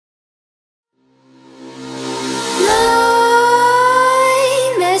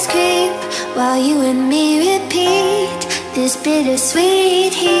while you and me repeat. This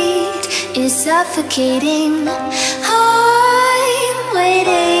bittersweet heat is suffocating. I'm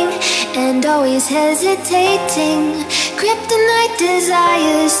waiting and always hesitating. Kryptonite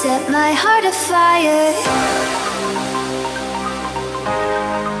desires set my heart afire.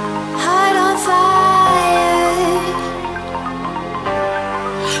 Heart on fire.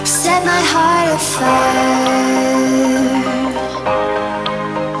 Set my heart afire.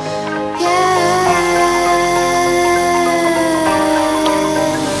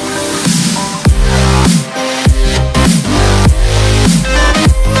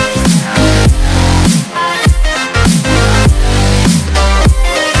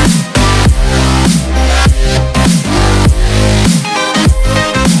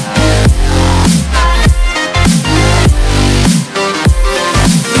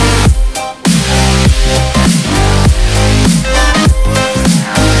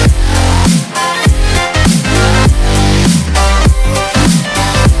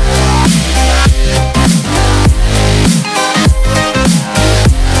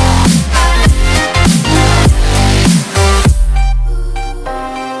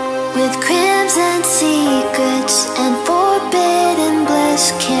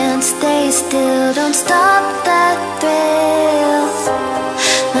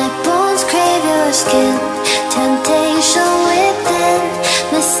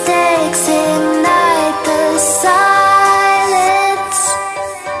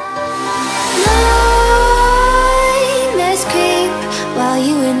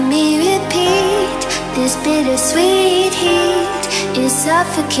 Bittersweet heat is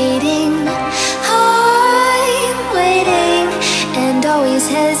suffocating. I'm waiting and always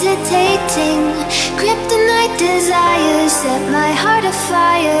hesitating. Kryptonite desires set my heart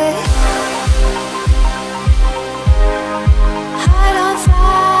afire. Heart on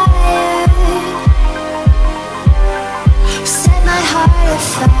fire. Set my heart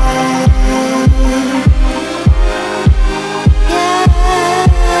afire.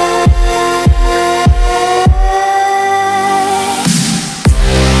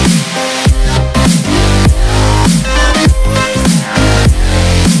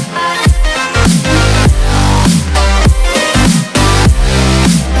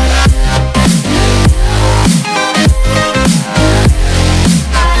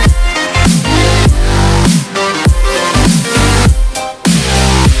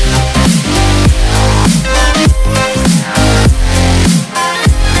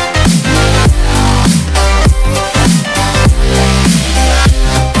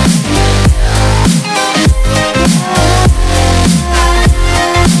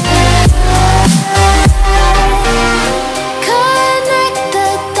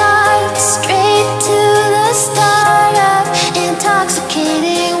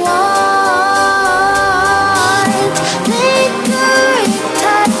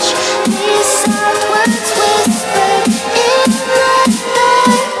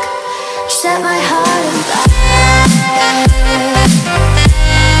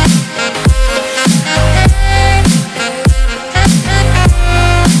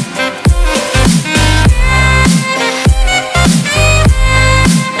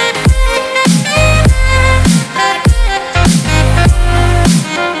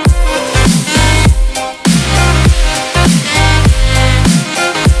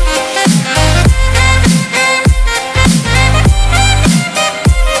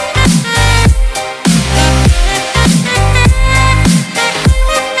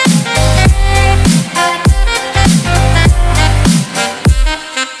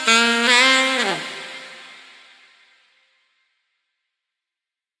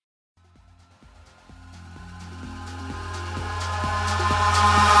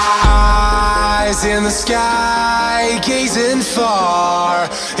 In the sky, gazing far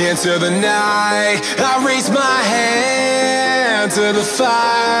into the night, I raise my hand to the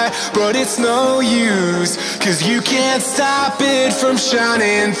fire, but it's no use, 'cause you can't stop it from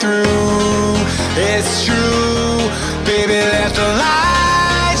shining through. It's true, baby, let the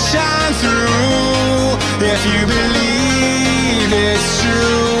light shine through. If you believe it's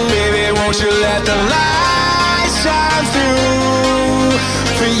true, baby, won't you let the light shine through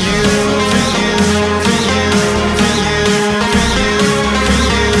for you, for you, for you, for you, for you, for you, for you,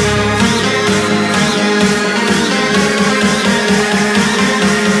 for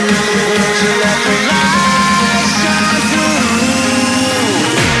you, won't you let the light shine through?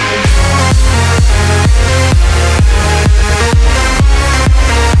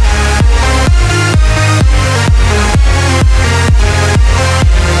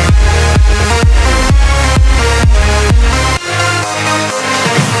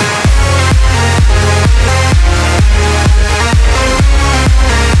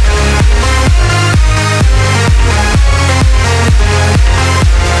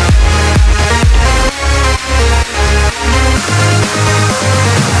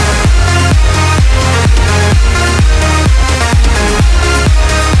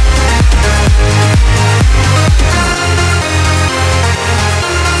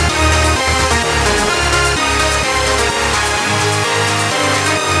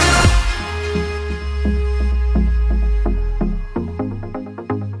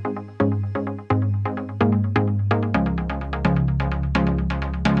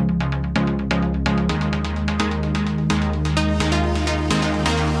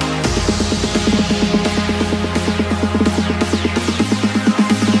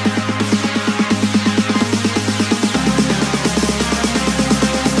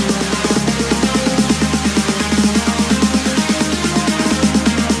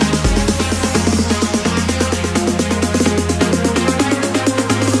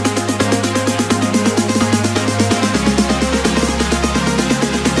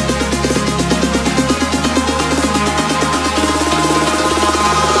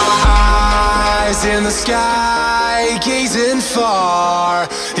 the sky, gazing far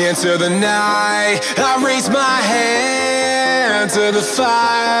into the night. I raise my hand to the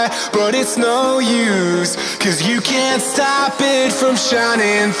fire, but it's no use, 'cause you can't stop it from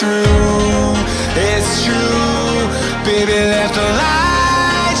shining through. It's true, baby, let the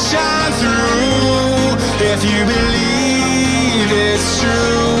light shine through. If you believe it's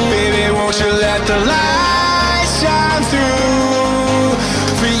true, baby, won't you let the light shine through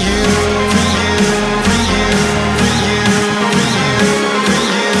for you, for you, for you, for you, for you, for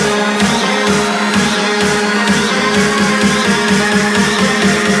you, for you,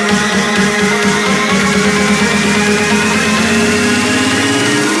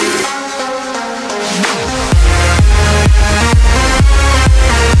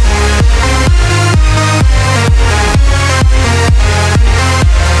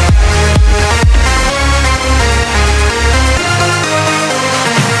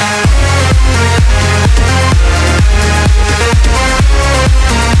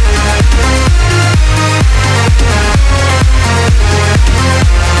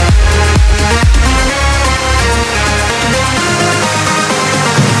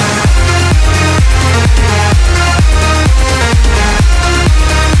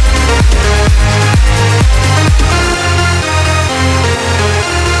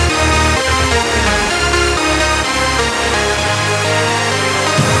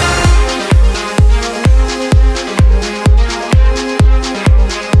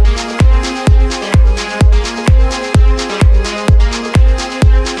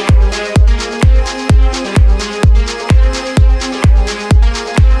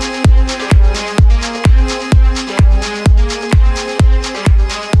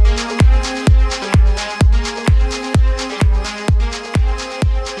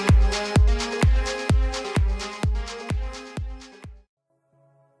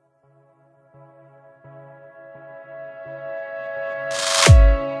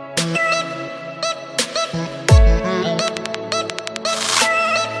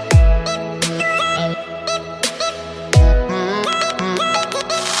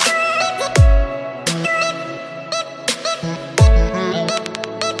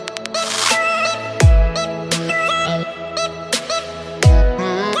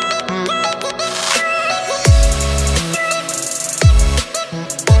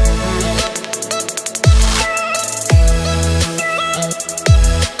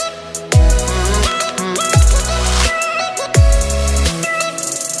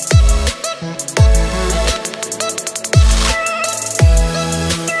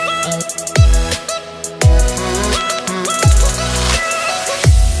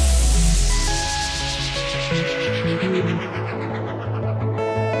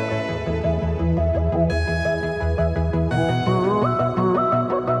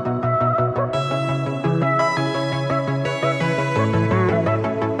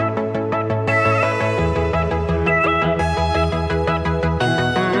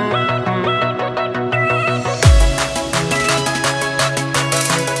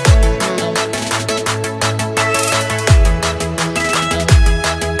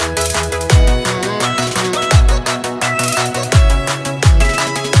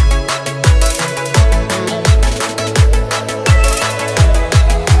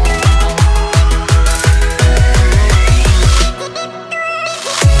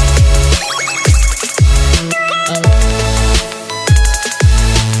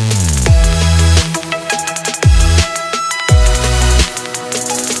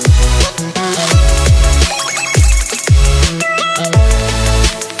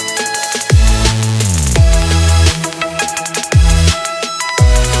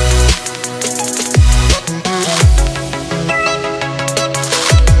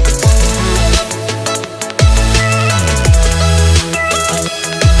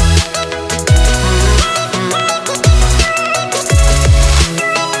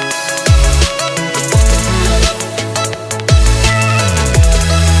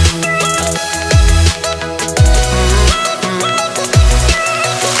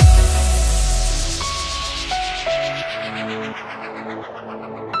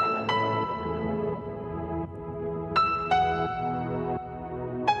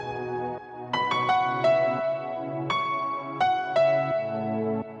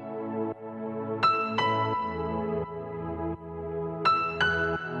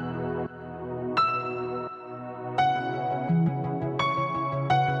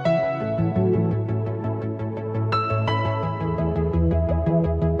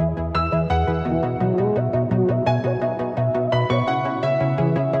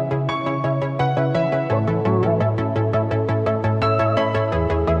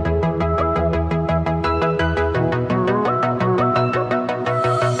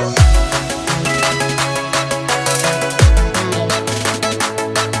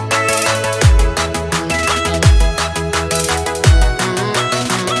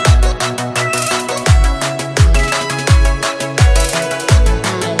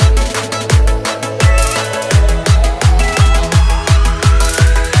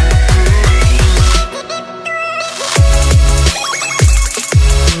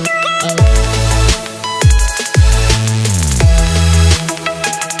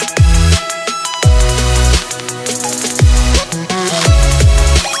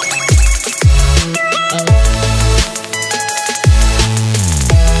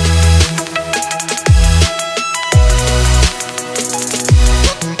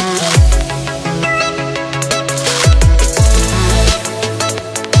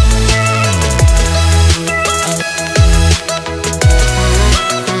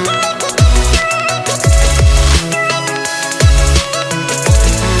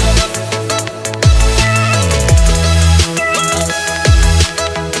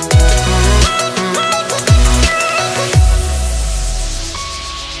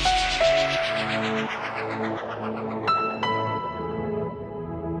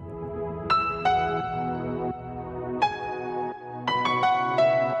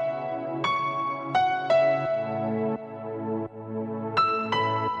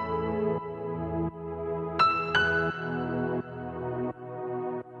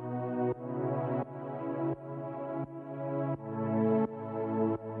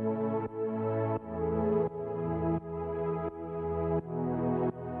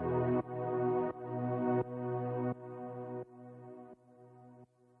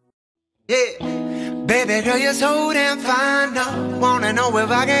 Yeah. Baby girl, you're so damn fine, though. Wanna know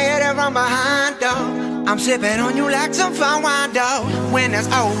if I can hit it from behind, though. I'm sipping on you like some fine wine, though. When it's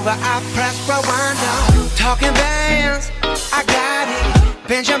over, I press rewind, though. Talking bands, I got it.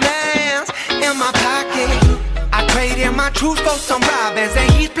 Benjamins in my pocket. I traded my truth for some robins, and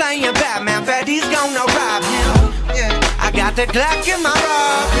he's playing Batman. Freddy's gonna rob him. Yeah. I got the Glock in my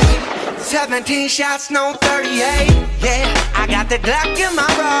robbery. 17 shots, no 38. Yeah, I got the Glock in my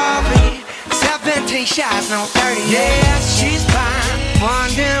robbery. 17 shots, no 30. Yeah, she's fine.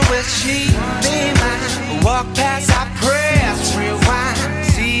 Wondering will she be mine? Walk past, I press rewind.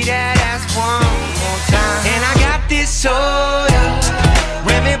 See that ass one more time. And I got this soda.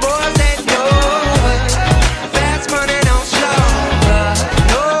 Remy boys, they know it. Fast money, don't slow up.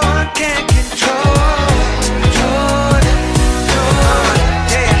 No one can control it.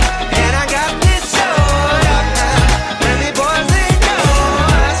 Yeah, and I got this soda. Remy boys, they know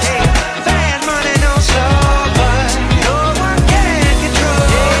us. Hey, fast money, don't slow up. No one can control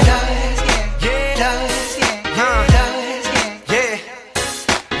it.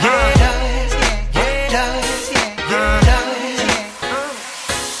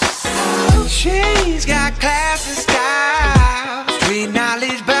 Yeah, she's got class and style, street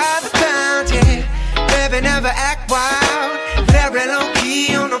knowledge by the pound, yeah. Baby never act wild, very low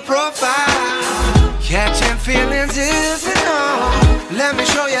key on the profile. Catching feelings isn't all. Let me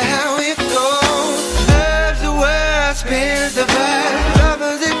show you how it goes. Loves the world, spins the vibe.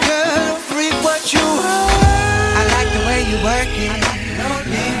 Lovers the girl, freak what you are. I like the way you work it. No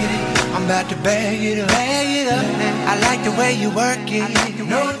diggity, I'm about to bag it up. I like the way you work it.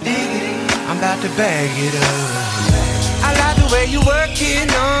 No diggity, I'm about to bag it up. I like the way you work it.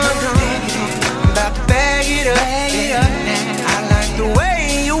 No, I'm about to bag it up. I like the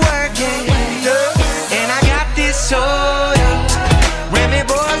way you work it. And I got this soda. Remy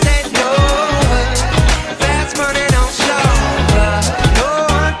boys, they know it. Fast money, don't slow up. No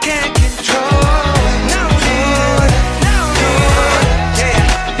one can control it. No,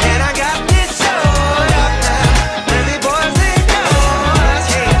 yeah. And I got this soda. Remy boys, they know us.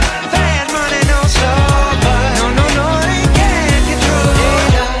 Yeah. Fast money, don't slow up. No, they can't control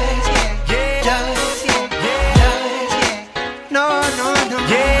it. No.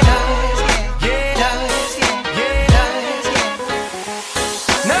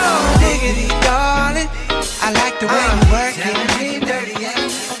 No diggity, darling. I like the way you work it.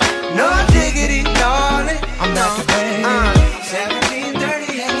 No diggity, darling. I'm not the bad.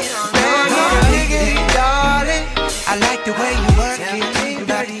 1738. No diggity, darling. I like the way you work it. I'm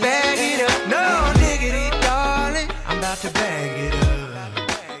about to bag it up. No diggity, darling. I'm about to bag it up.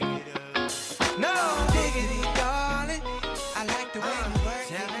 No.